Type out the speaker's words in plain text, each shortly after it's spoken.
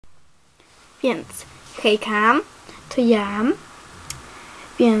Więc hejka, to ja,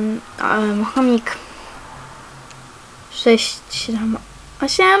 więc chomik 6, 7,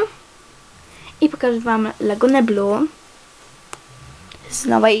 8 i pokażę wam Lagoonę Blue z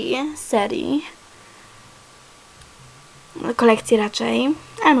nowej serii, kolekcji raczej,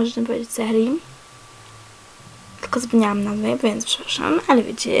 ale można powiedzieć serii, tylko zmieniałam nazwę, więc przepraszam, ale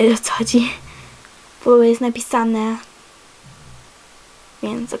wiecie o co chodzi, bo jest napisane,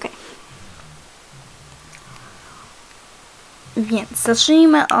 więc okej. Więc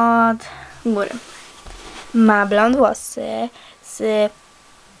zacznijmy od góry. Ma blond włosy,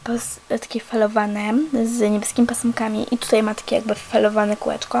 takie falowane, z niebieskimi pasemkami i tutaj ma takie jakby falowane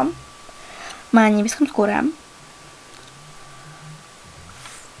kółeczko. Ma niebieską skórę.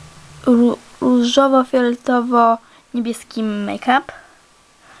 Różowo-fioletowo-niebieski make-up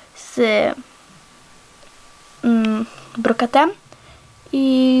z brokatem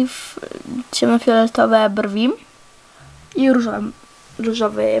i ciemnofioletowe brwi i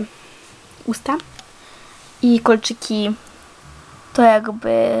różowe usta i kolczyki, to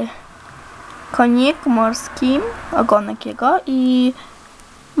jakby konik morski, ogonek jego i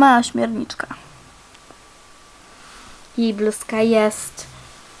mała śmierniczka. I bluzka jest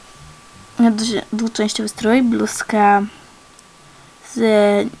dwuczęściowy strój, bluzka z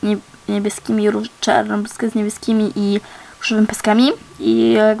niebieskimi, czarną bluzkę z niebieskimi i różowymi paskami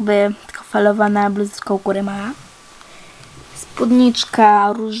i jakby taka falowana bluzka u góry mała.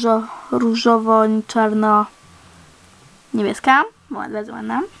 Spódniczka różowo-czarno-niebieska, bardzo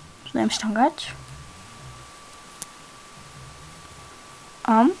ładna, można ją ściągać.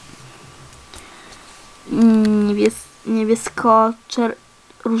 O.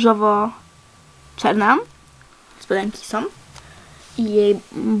 Niebiesko-różowo-czarna spodenki są. I jej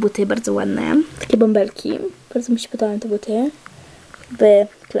buty bardzo ładne, takie bąbelki, bardzo mi się podobają te buty, jakby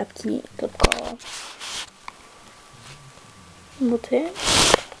klapki klapkowe. Buty.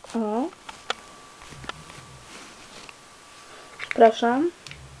 O. Przepraszam.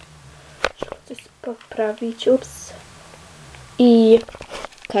 Muszę coś poprawić. Ups. I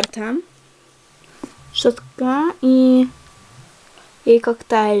karta. Szczotka i jej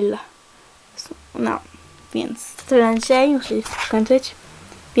koktajl. No, więc to tyle na dzisiaj. Muszę skończyć.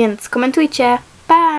 Więc komentujcie.